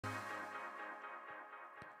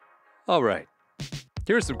All right,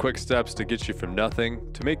 here are some quick steps to get you from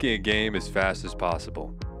nothing to making a game as fast as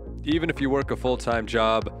possible, even if you work a full-time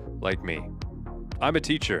job like me. I'm a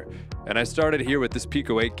teacher, and I started here with this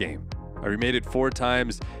Pico-8 game. I remade it 4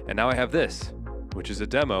 times, and now I have this, which is a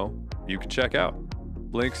demo you can check out.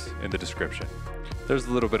 Links in the description. There's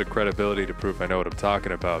a little bit of credibility to prove I know what I'm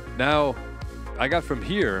talking about. Now, I got from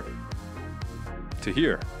here to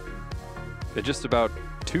here in just about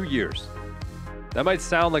 2 years. That might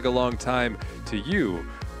sound like a long time to you,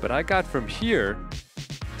 but I got from here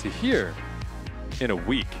to here in a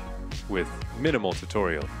week with minimal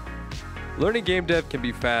tutorial. Learning game dev can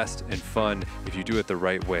be fast and fun if you do it the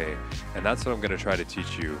right way, and that's what I'm going to try to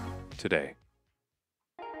teach you today.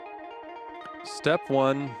 Step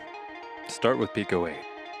 1, start with Pico-8.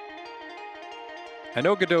 I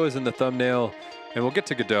know Godot is in the thumbnail, and we'll get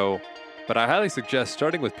to Godot, but I highly suggest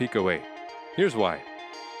starting with Pico-8. Here's why.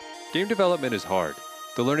 Game development is hard.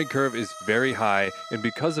 The learning curve is very high, and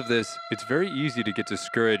because of this, it's very easy to get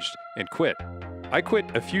discouraged and quit. I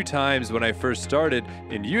quit a few times when I first started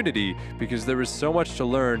in Unity because there was so much to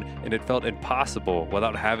learn and it felt impossible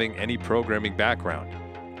without having any programming background.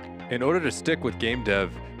 In order to stick with game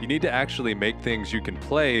dev, you need to actually make things you can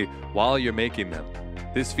play while you're making them.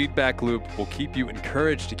 This feedback loop will keep you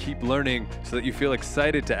encouraged to keep learning so that you feel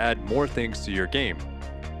excited to add more things to your game.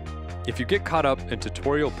 If you get caught up in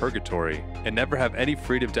tutorial purgatory and never have any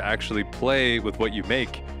freedom to actually play with what you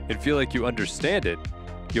make and feel like you understand it,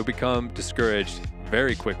 you'll become discouraged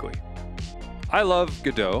very quickly. I love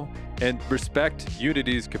Godot and respect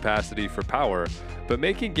Unity's capacity for power, but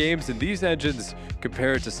making games in these engines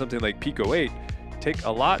compared to something like Pico-8 take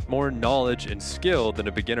a lot more knowledge and skill than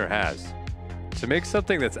a beginner has. To make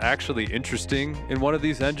something that's actually interesting in one of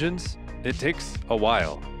these engines, it takes a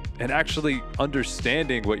while. And actually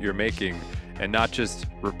understanding what you're making and not just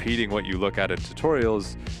repeating what you look at in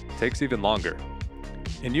tutorials takes even longer.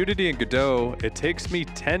 In Unity and Godot, it takes me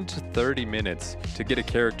 10 to 30 minutes to get a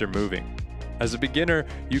character moving. As a beginner,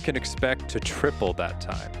 you can expect to triple that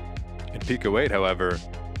time. In Pico-8, however,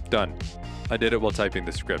 done. I did it while typing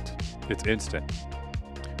the script. It's instant.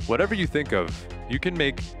 Whatever you think of, you can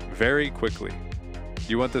make very quickly.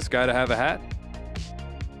 You want this guy to have a hat?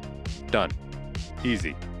 Done.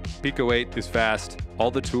 Easy. Pico-8 is fast,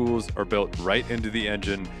 all the tools are built right into the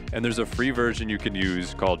engine, and there's a free version you can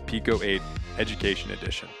use called Pico-8 Education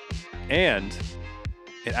Edition. And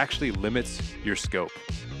it actually limits your scope.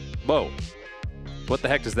 Whoa, what the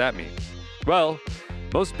heck does that mean? Well,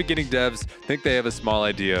 most beginning devs think they have a small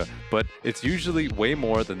idea, but it's usually way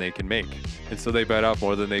more than they can make. And so they bite off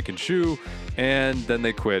more than they can chew, and then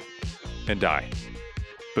they quit and die.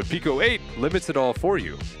 But Pico-8 limits it all for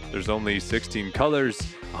you. There's only 16 colors,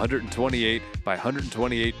 128 by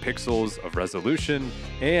 128 pixels of resolution,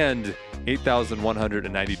 and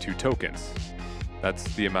 8,192 tokens. That's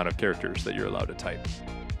the amount of characters that you're allowed to type.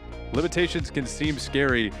 Limitations can seem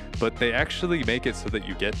scary, but they actually make it so that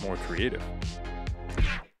you get more creative.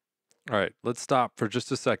 All right, let's stop for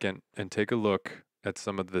just a second and take a look at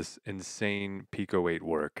some of this insane Pico-8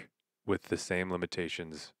 work with the same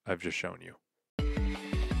limitations I've just shown you.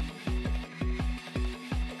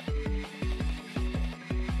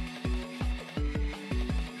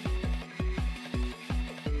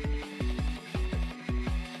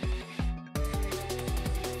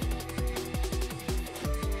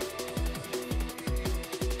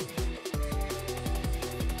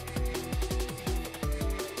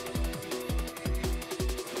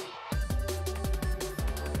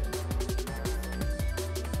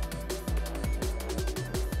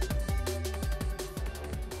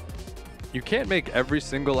 You can't make every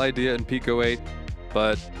single idea in Pico-8,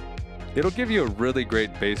 but it'll give you a really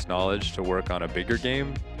great base knowledge to work on a bigger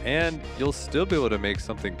game, and you'll still be able to make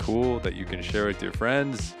something cool that you can share with your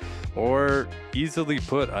friends, or easily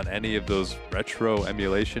put on any of those retro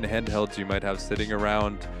emulation handhelds you might have sitting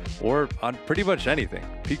around, or on pretty much anything.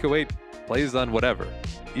 Pico-8 plays on whatever.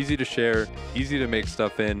 Easy to share, easy to make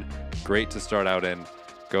stuff in, great to start out in.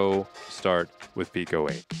 Go start with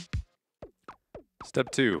Pico-8. Step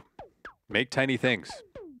 2. Make tiny things.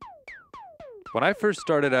 When I first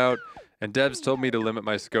started out and devs told me to limit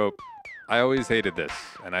my scope, I always hated this,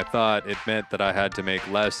 and I thought it meant that I had to make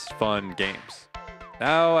less fun games.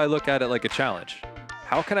 Now I look at it like a challenge.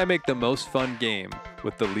 How can I make the most fun game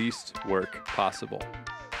with the least work possible?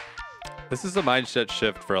 This is a mindset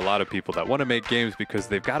shift for a lot of people that want to make games because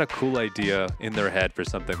they've got a cool idea in their head for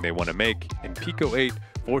something they want to make, and Pico-8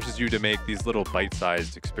 forces you to make these little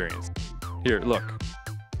bite-sized experiences. Here, look.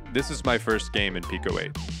 This is my first game in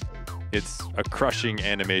Pico-8. It's a crushing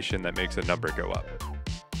animation that makes a number go up.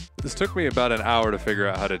 This took me about an hour to figure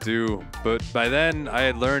out how to do, but by then I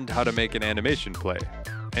had learned how to make an animation play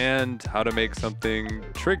and how to make something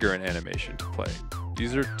trigger an animation to play.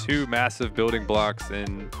 These are two massive building blocks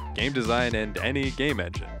in game design and any game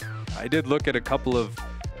engine. I did look at a couple of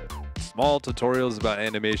small tutorials about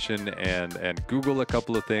animation and Google a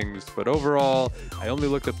couple of things, but overall, I only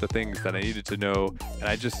looked up the things that I needed to know, and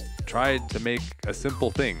I just tried to make a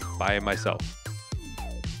simple thing by myself.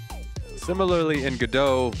 Similarly, in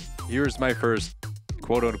Godot, here's my first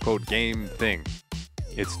quote-unquote game thing.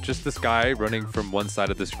 It's just this guy running from one side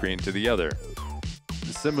of the screen to the other.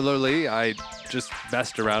 Similarly, I just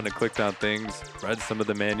messed around and clicked on things, read some of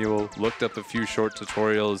the manual, looked up a few short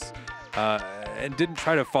tutorials, and didn't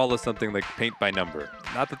try to follow something like paint by number.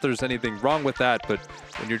 Not that there's anything wrong with that, but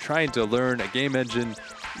when you're trying to learn a game engine,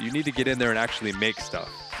 you need to get in there and actually make stuff.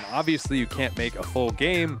 And obviously, you can't make a full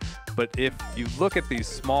game, but if you look at these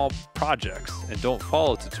small projects and don't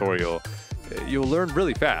follow a tutorial, you'll learn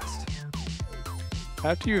really fast.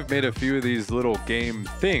 After you've made a few of these little game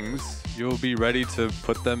things, you'll be ready to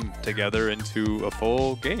put them together into a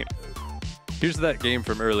full game. Here's that game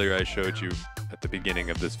from earlier I showed you at the beginning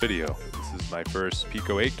of this video. This is my first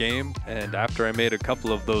Pico-8 game, and after I made a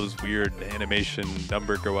couple of those weird animation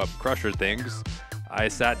number go up crusher things, I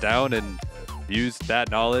sat down and used that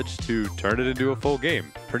knowledge to turn it into a full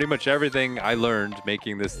game. Pretty much everything I learned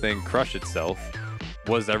making this thing crush itself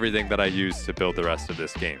was everything that I used to build the rest of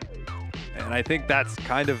this game. And I think that's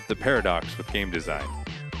kind of the paradox with game design.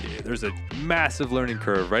 There's a massive learning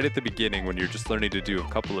curve right at the beginning when you're just learning to do a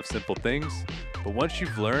couple of simple things. But once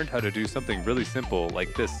you've learned how to do something really simple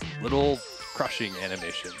like this little crushing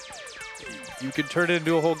animation, you can turn it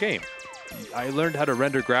into a whole game. I learned how to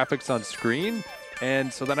render graphics on screen,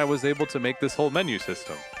 and so then I was able to make this whole menu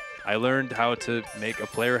system. I learned how to make a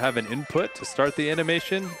player have an input to start the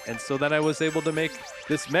animation, and so then I was able to make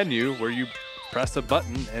this menu where you press a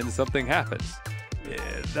button and something happens.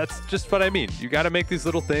 That's just what I mean. You got to make these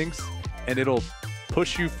little things, and it'll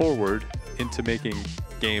push you forward into making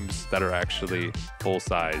games that are actually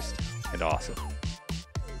full-sized and awesome.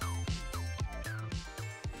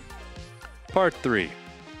 Part 3.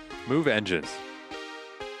 Move engines.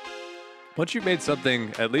 Once you've made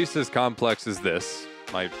something at least as complex as this,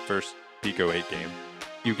 my first Pico-8 game,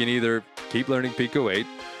 you can either keep learning Pico-8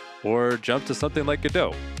 or jump to something like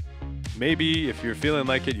Godot. Maybe if you're feeling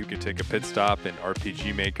like it, you could take a pit stop in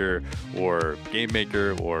RPG Maker or Game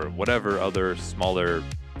Maker or whatever other smaller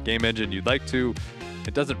game engine you'd like to.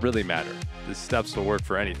 It doesn't really matter. The steps will work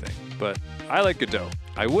for anything, but I like Godot.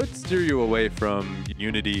 I would steer you away from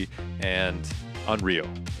Unity and Unreal.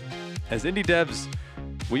 As indie devs,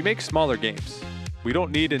 we make smaller games. We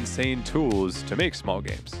don't need insane tools to make small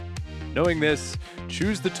games. Knowing this,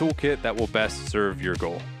 choose the toolkit that will best serve your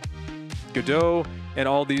goal. Godot and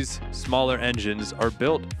all these smaller engines are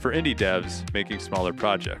built for indie devs making smaller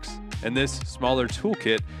projects. And this smaller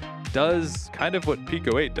toolkit does kind of what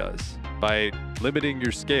Pico-8 does by limiting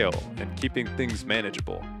your scale and keeping things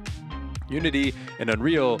manageable. Unity and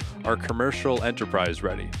Unreal are commercial enterprise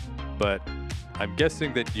ready, but I'm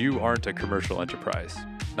guessing that you aren't a commercial enterprise.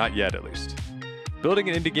 Not yet, at least. Building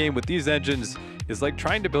an indie game with these engines is like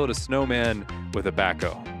trying to build a snowman with a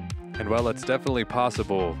backhoe. And while it's definitely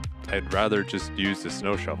possible, I'd rather just use the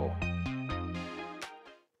snow shovel.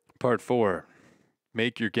 Part 4.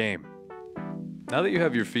 Make your game. Now that you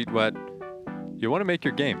have your feet wet, you want to make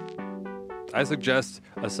your game. I suggest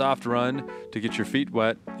a soft run to get your feet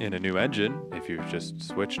wet in a new engine, if you've just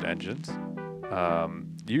switched engines.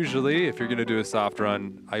 Usually, if you're going to do a soft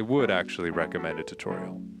run, I would actually recommend a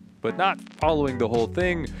tutorial. But not following the whole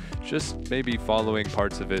thing, just maybe following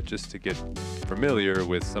parts of it just to get familiar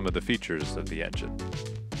with some of the features of the engine.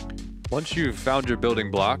 Once you've found your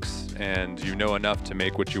building blocks and you know enough to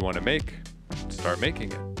make what you want to make, start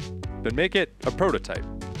making it. But make it a prototype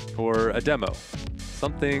or a demo,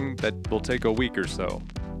 something that will take a week or so.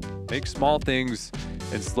 Make small things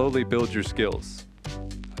and slowly build your skills.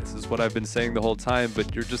 This is what I've been saying the whole time,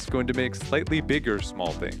 but you're just going to make slightly bigger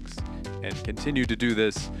small things and continue to do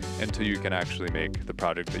this until you can actually make the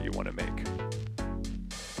project that you want to make.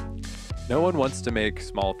 No one wants to make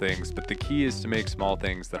small things, but the key is to make small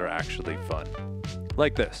things that are actually fun.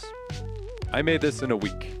 Like this. I made this in a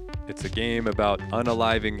week. It's a game about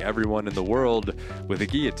unaliving everyone in the world with a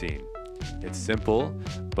guillotine. It's simple,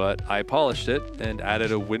 but I polished it and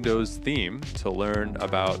added a Windows theme to learn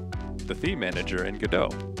about the theme manager in Godot.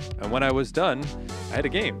 And when I was done, I had a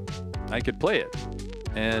game. I could play it.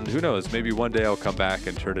 And who knows, maybe one day I'll come back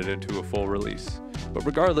and turn it into a full release. But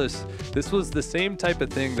regardless, this was the same type of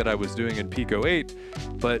thing that I was doing in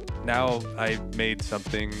Pico-8, but now I made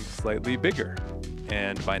something slightly bigger.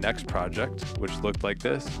 And my next project, which looked like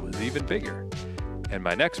this, was even bigger. And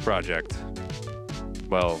my next project,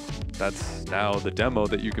 well, that's now the demo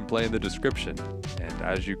that you can play in the description. And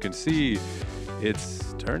as you can see,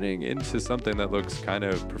 it's turning into something that looks kind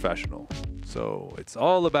of professional. So it's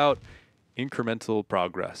all about incremental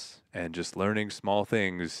progress and just learning small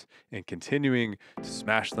things and continuing to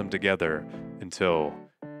smash them together until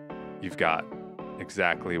you've got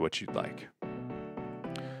exactly what you'd like.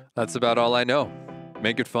 That's about all I know.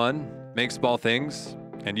 Make it fun, make small things,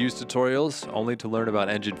 and use tutorials only to learn about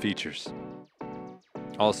engine features.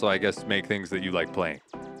 Also, I guess make things that you like playing.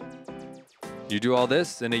 You do all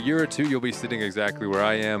this, in a year or two, you'll be sitting exactly where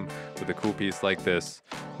I am with a cool piece like this,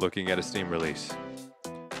 looking at a Steam release.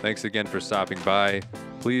 Thanks again for stopping by.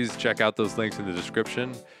 Please check out those links in the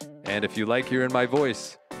description. And if you like hearing my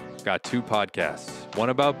voice, I've got 2 podcasts. One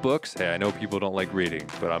about books. Hey, I know people don't like reading,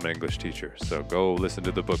 but I'm an English teacher, so go listen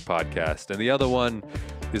to the book podcast. And the other one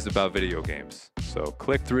is about video games. So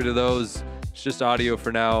click through to those. It's just audio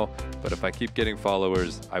for now, but if I keep getting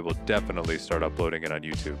followers, I will definitely start uploading it on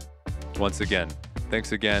YouTube. Once again,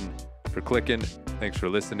 thanks again for clicking. Thanks for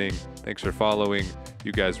listening. Thanks for following.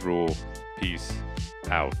 You guys rule. Peace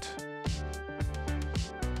out.